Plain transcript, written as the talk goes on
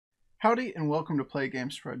Howdy and welcome to Play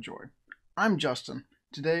Games Spread Joy. I'm Justin.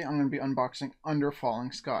 Today I'm going to be unboxing Under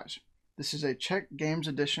Falling Skies. This is a Czech Games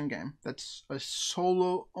Edition game that's a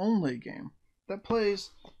solo-only game that plays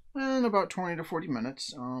in about 20 to 40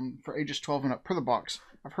 minutes for ages 12 and up per the box.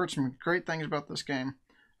 I've heard some great things about this game.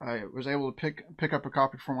 I was able to pick up a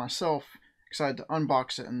copy for myself, excited to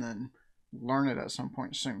unbox it and then learn it at some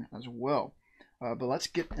point soon as well. But let's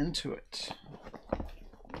get into it.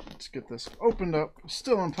 Let's get this opened up.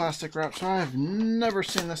 Still in plastic wrap, so I've never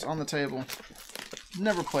seen this on the table.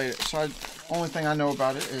 Never played it, so only thing I know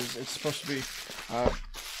about it is it's supposed to be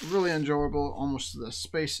really enjoyable, almost the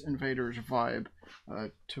Space Invaders vibe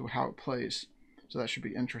to how it plays. So that should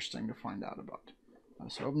be interesting to find out about.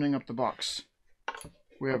 So opening up the box,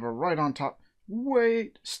 we have a right on top.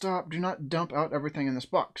 Wait, stop, do not dump out everything in this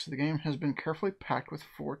box. The game has been carefully packed with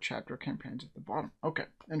 4 chapter campaigns at the bottom. Okay,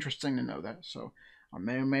 interesting to know that. So I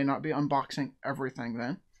may or may not be unboxing everything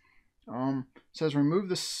then. It says remove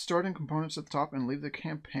the starting components at the top and leave the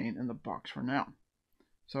campaign in the box for now.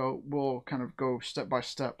 So we'll kind of go step by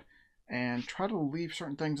step and try to leave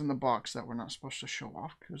certain things in the box that we're not supposed to show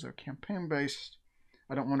off because they're campaign based.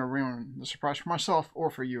 I don't want to ruin the surprise for myself or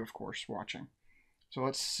for you, of course, watching. So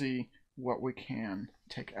let's see what we can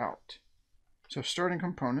take out. So starting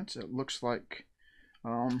components, it looks like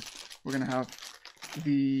we're going to have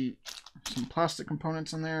some plastic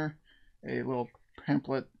components in there, a little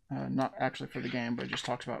pamphlet, not actually for the game, but it just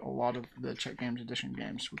talks about a lot of the Czech Games Edition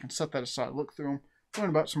games. We can set that aside, look through them, learn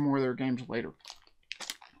about some more of their games later.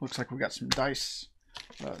 Looks like we got some dice,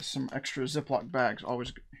 some extra Ziploc bags,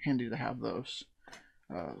 always handy to have those.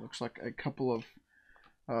 Looks like a couple of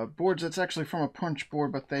boards that's actually from a punch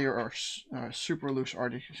board, but they are super loose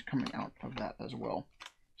already coming out of that as well.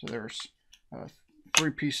 So there's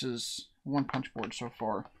 3 pieces, 1 punch board so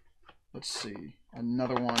far. Let's see,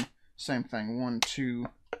 another one, same thing, 1, 2,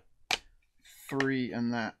 3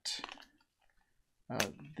 in that.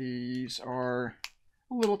 These are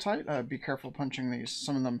a little tight. Be careful punching these,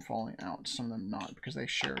 some of them falling out, some of them not, because they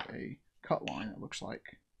shared a cut line, it looks like,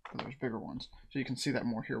 for those bigger ones. So you can see that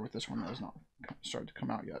more here with this one that has not started to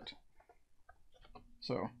come out yet.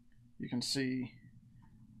 So you can see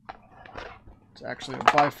it's actually a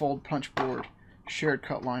bifold punch board, shared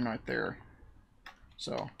cut line right there.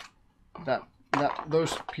 So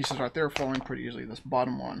those pieces right there are falling pretty easily. This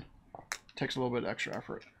bottom one takes a little bit of extra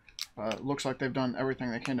effort. Looks like they've done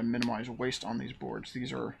everything they can to minimize waste on these boards.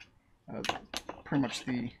 These are pretty much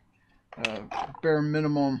the bare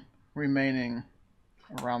minimum remaining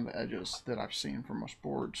around the edges that I've seen for most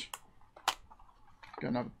boards. Got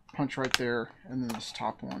another punch right there, and then this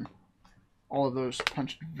top one. All of those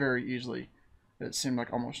punched very easily. It seemed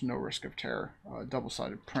like almost no risk of tear.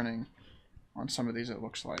 Double-sided printing on some of these, it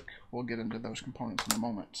looks like. We'll get into those components in a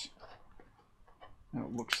moment. And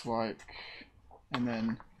it looks like, and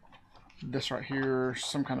then this right here,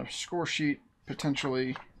 some kind of score sheet,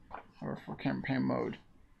 potentially, or for campaign mode,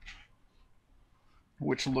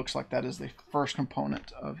 which looks like that is the first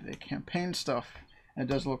component of the campaign stuff. And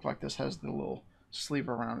it does look like this has the little sleeve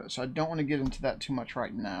around it. So I don't want to get into that too much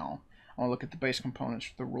right now. I want to look at the base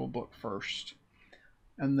components, the rule book first.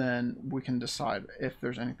 And then we can decide if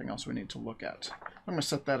there's anything else we need to look at. I'm going to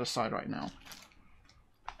set that aside right now.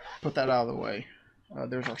 Put that out of the way.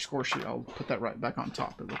 There's our score sheet. I'll put that right back on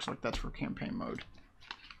top. It looks like that's for campaign mode.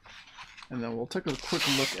 And then we'll take a quick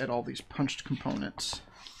look at all these punched components.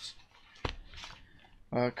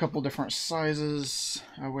 A couple different sizes.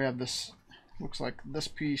 We have this, looks like this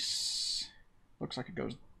piece, looks like it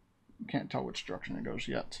goes, can't tell which direction it goes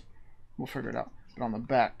yet. We'll figure it out. But on the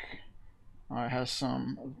back, it has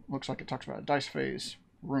some, looks like it talks about a dice phase,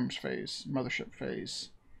 rooms phase, mothership phase.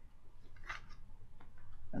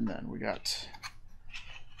 And then we got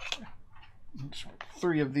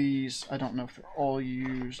 3 of these. I don't know if they're all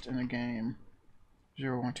used in a game.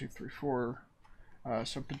 0, 1, 2, 3, 4.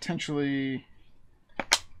 So potentially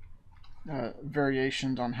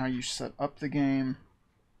variations on how you set up the game,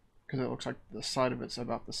 because it looks like the side of it's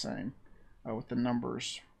about the same with the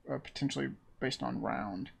numbers, potentially based on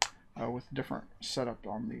round. With different setup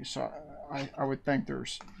on these, so I would think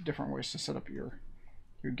there's different ways to set up your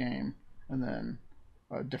game, and then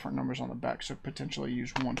different numbers on the back. So potentially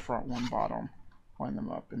use 1 front, 1 bottom, line them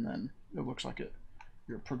up, and then it looks like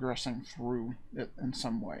you're progressing through it in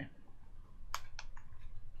some way.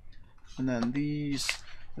 And then these,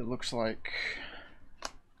 it looks like,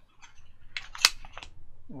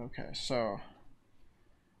 okay, so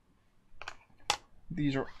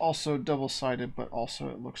these are also double-sided, but also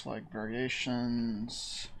it looks like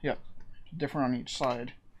variations. Yep, different on each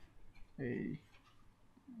side. 2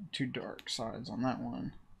 dark sides on that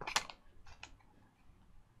one.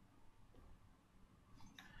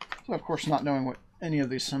 So of course, not knowing what any of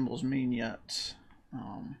these symbols mean yet,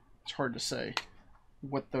 it's hard to say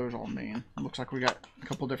what those all mean. It looks like we got a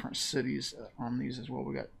couple different cities on these as well.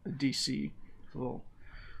 We got DC, a little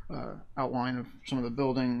outline of some of the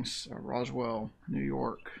buildings, Roswell, New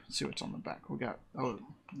York. Let's see what's on the back. We got, oh,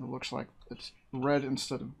 it looks like it's red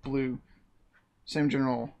instead of blue. Same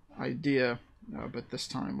general idea, but this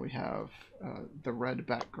time we have the red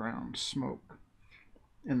background, smoke,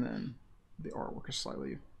 and then the artwork is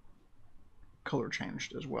slightly color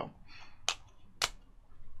changed as well.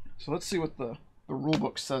 So let's see what the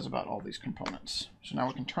rulebook says about all these components. So now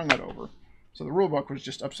we can turn that over. So the rulebook was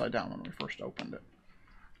just upside down when we first opened it.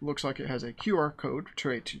 Looks like it has a QR code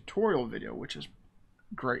to a tutorial video, which is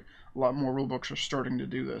great. A lot more rulebooks are starting to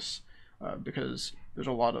do this because there's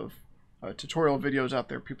a lot of tutorial videos out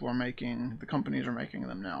there people are making. The companies are making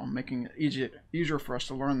them now, making it easier for us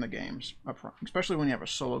to learn the games up front, especially when you have a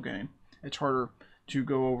solo game. It's harder to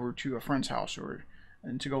go over to a friend's house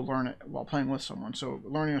and to go learn it while playing with someone. So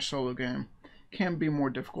learning a solo game can be more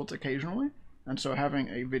difficult occasionally, and so having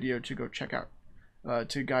a video to go check out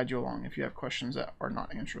to guide you along if you have questions that are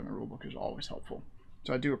not answered in the rulebook is always helpful.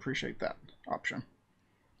 So I do appreciate that option.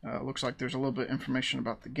 Looks like there's a little bit of information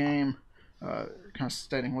about the game, kind of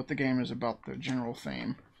stating what the game is about, the general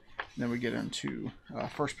theme. Then we get into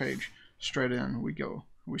first page, straight in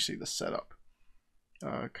we see the setup.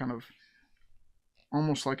 Kind of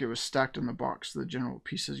almost like it was stacked in the box, the general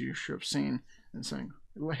pieces you should have seen, and saying,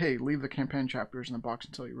 hey, leave the campaign chapters in the box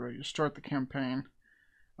until you're ready to start the campaign.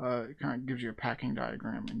 It kind of gives you a packing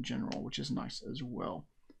diagram in general, which is nice as well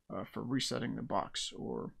for resetting the box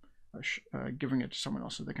or giving it to someone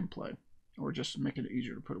else so they can play, or just making it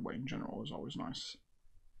easier to put away in general is always nice.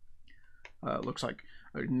 Looks like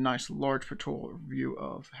a nice large pictorial view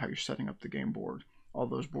of how you're setting up the game board, all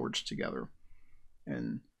those boards together,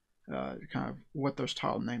 and kind of what those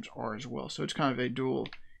tile names are as well. So it's kind of a dual,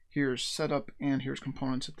 here's setup and here's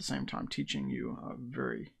components at the same time, teaching you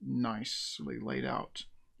very nicely laid out,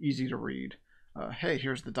 easy to read. Hey,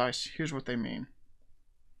 here's the dice, here's what they mean,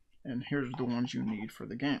 and here's the ones you need for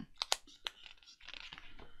the game.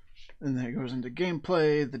 And then it goes into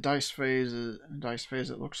gameplay, the dice phase.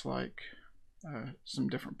 It looks like some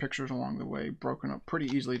different pictures along the way, broken up pretty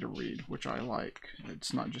easily to read, which I like.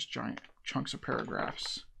 It's not just giant chunks of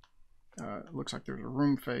paragraphs. It looks like there's a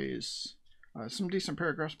room phase, some decent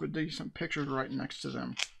paragraphs, but decent pictures right next to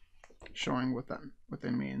them, showing what they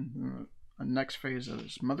mean. A next phase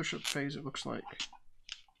is mothership phase, it looks like,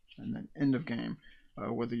 and then end of game,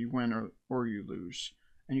 whether you win or you lose.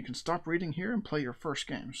 And you can stop reading here and play your first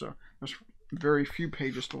game. So there's very few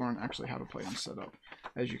pages to learn actually how to play and set up.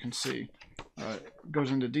 As you can see, it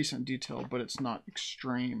goes into decent detail, but it's not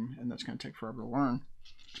extreme, and that's going to take forever to learn,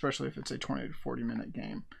 especially if it's a 20 to 40 minute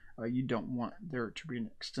game. You don't want there to be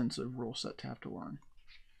an extensive rule set to have to learn.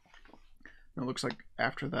 And it looks like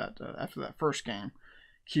after that first game,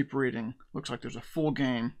 keep reading. Looks like there's a full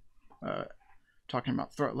game talking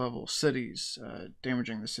about threat level, cities,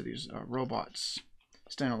 damaging the cities, robots,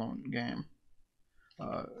 standalone game.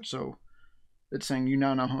 So it's saying you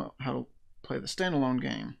now know how to play the standalone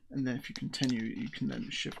game, and then if you continue, you can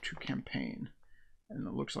then shift to campaign. And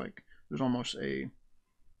it looks like there's almost a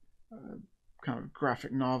kind of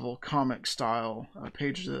graphic novel, comic style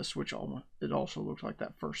page to this, which it also looked like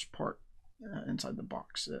that first part inside the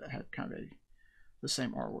box. It had kind of the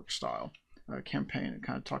same artwork style. Campaign, it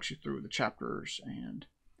kind of talks you through the chapters and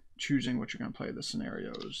choosing what you're going to play, the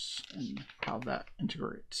scenarios, and how that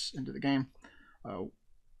integrates into the game.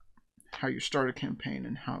 How you start a campaign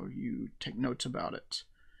and how you take notes about it.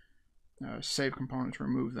 Save components,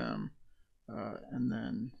 remove them, and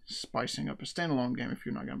then spicing up a standalone game if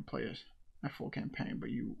you're not going to play a full campaign, but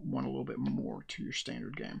you want a little bit more to your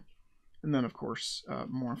standard game. And then, of course,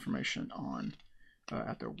 more information on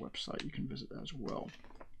at their website you can visit as well.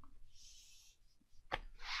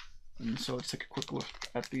 And so let's take a quick look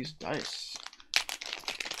at these dice.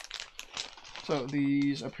 So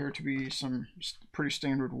these appear to be some pretty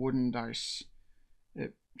standard wooden dice.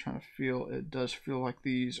 It does feel like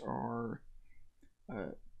these are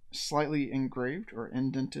slightly engraved or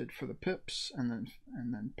indented for the pips, and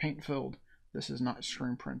then paint filled. This is not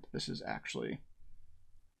screen print. This is actually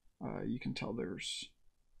you can tell there's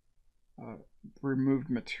removed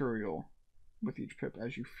material with each pip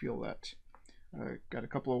as you feel that. Got a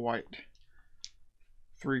couple of white,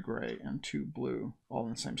 3 gray, and 2 blue, all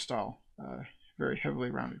in the same style. Very heavily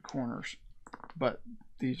rounded corners, but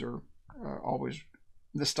these are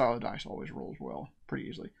this style of dice always rolls well, pretty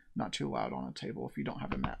easily. Not too loud on a table if you don't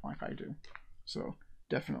have a mat like I do. So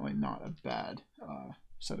definitely not a bad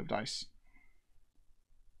set of dice.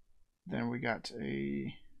 Then we got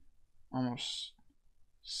a almost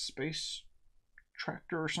space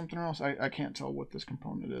tractor or something else. I can't tell what this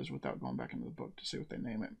component is without going back into the book to see what they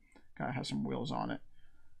name it. Kind of has some wheels on it,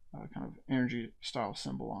 kind of energy style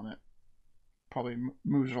symbol on it. Probably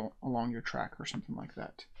moves along your track or something like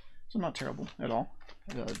that. So not terrible at all.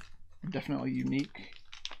 Definitely unique.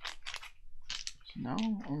 So now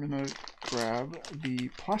I'm going to grab the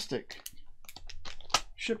plastic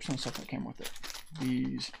ships and stuff that came with it.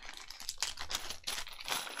 These.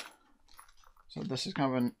 So this is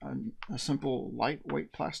kind of a simple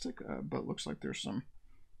lightweight plastic, but it looks like there's some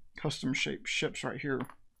custom shaped ships right here.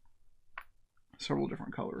 Several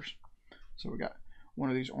different colors. So we got one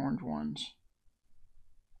of these orange ones.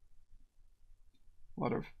 A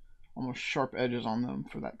lot of almost sharp edges on them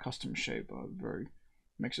for that custom shape.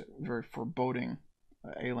 Makes it very foreboding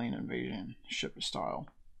alien invasion ship style.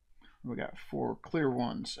 We got 4 clear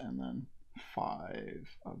ones and then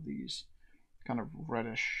 5 of these kind of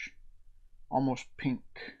reddish, almost pink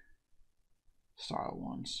style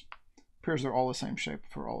ones. Appears they're all the same shape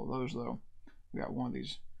for all of those though. We got one of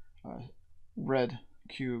these red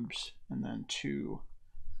cubes and then 2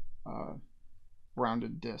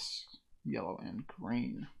 rounded discs, yellow and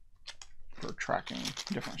green, for tracking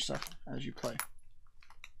different stuff as you play.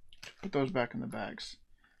 Put those back in the bags.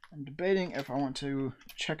 I'm debating if I want to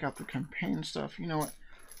check out the campaign stuff. You know what?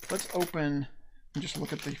 Let's open and just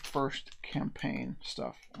look at the first campaign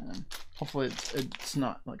stuff, and hopefully it's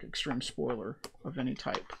not like extreme spoiler of any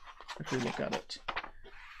type if we look at it.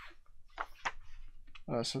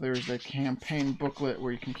 So there's the campaign booklet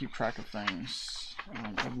where you can keep track of things.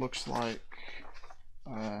 It looks like,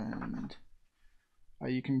 and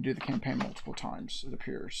you can do the campaign multiple times, it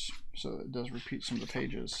appears. So it does repeat some of the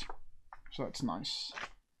pages. So that's nice.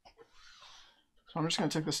 So I'm just going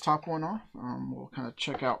to take this top one off. We'll kind of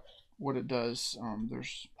check out what it does.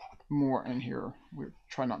 There's more in here. We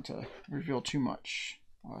try not to reveal too much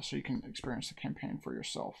so you can experience the campaign for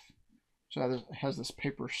yourself. So it has this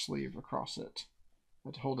paper sleeve across it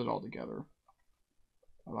to hold it all together.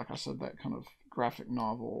 Like I said, that kind of graphic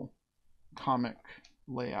novel, comic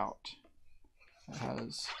layout. It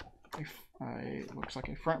has looks like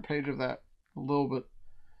a front page of that, a little bit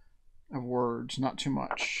of words, not too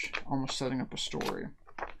much, almost setting up a story,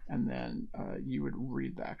 and then you would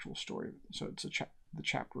read the actual story. So it's the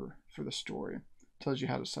chapter for the story. It tells you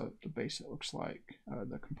how to set up the base, it looks like,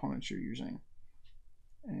 the components you're using,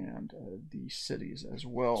 and the cities as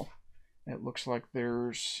well. It looks like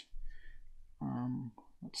there's,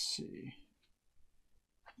 let's see,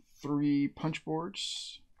 3 punch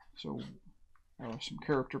boards, so some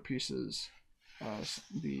character pieces,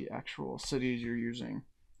 the actual cities you're using.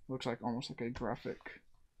 Looks like almost like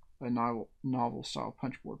a novel style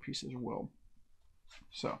punch board piece as well.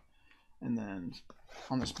 So, and then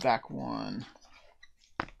on this back one,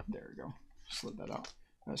 there we go, slid that out.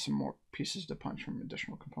 Some more pieces to punch from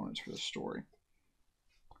additional components for the story.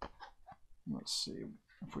 Let's see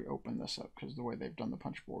if we open this up, because the way they've done the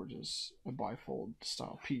punch boards is a bifold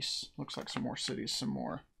style piece. Looks like some more cities, some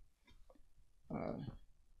more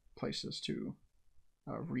places to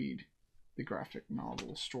read the graphic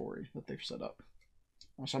novel story that they've set up.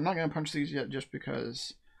 So I'm not going to punch these yet, just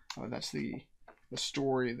because that's the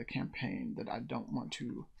story, the campaign, that I don't want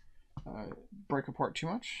to break apart too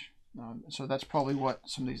much. So that's probably what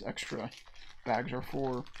some of these extra bags are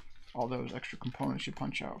for, all those extra components you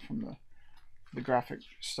punch out from the graphic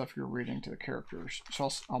stuff you're reading to the characters. So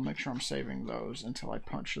I'll make sure I'm saving those until I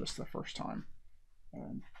punch this the first time.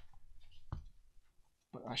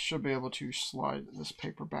 But I should be able to slide this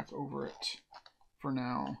paper back over it for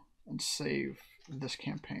now and save this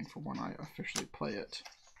campaign for when I officially play it.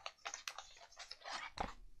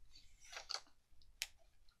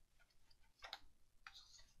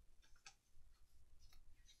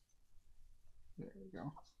 There we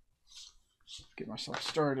go. Get myself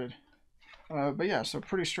started. But yeah, so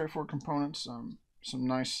pretty straightforward components. Some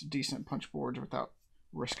nice, decent punch boards without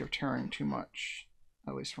risk of tearing too much,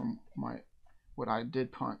 at least from what I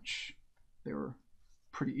did punch. They were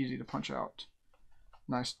pretty easy to punch out.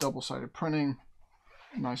 Nice double-sided printing,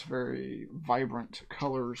 nice, very vibrant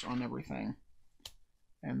colors on everything,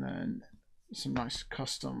 and then some nice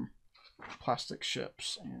custom plastic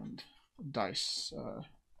ships and dice,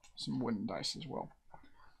 some wooden dice as well.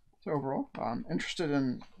 So overall, I'm interested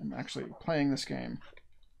in actually playing this game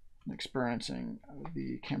and experiencing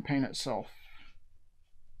the campaign itself.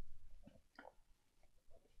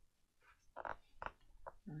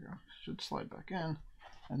 There we go. Should slide back in,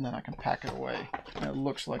 and then I can pack it away. And it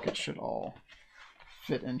looks like it should all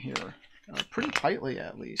fit in here pretty tightly,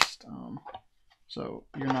 at least. So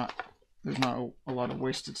there's not a lot of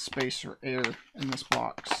wasted space or air in this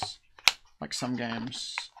box. like some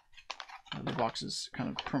games, the box is kind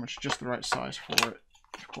of pretty much just the right size for it.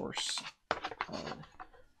 Of course,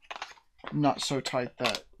 not so tight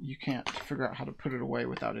that you can't figure out how to put it away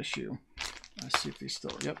without issue. Let's see if these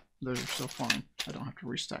still, yep, those are still fine. I don't have to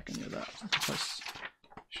restack any of that.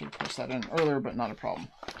 Should have placed that in earlier, but not a problem.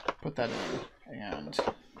 Put that in and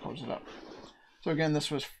close it up. So again, this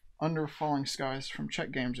was Under Falling Skies from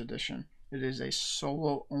Czech Games Edition. It is a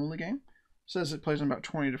solo only game. It says it plays in about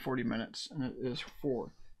 20 to 40 minutes, and it is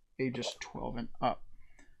for ages 12 and up.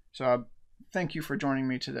 So thank you for joining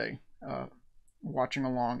me today, watching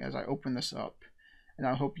along as I open this up, and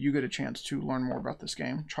I hope you get a chance to learn more about this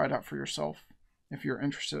game. Try it out for yourself. If you're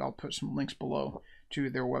interested, I'll put some links below to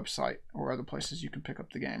their website or other places you can pick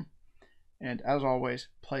up the game. And as always,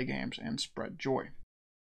 play games and spread joy.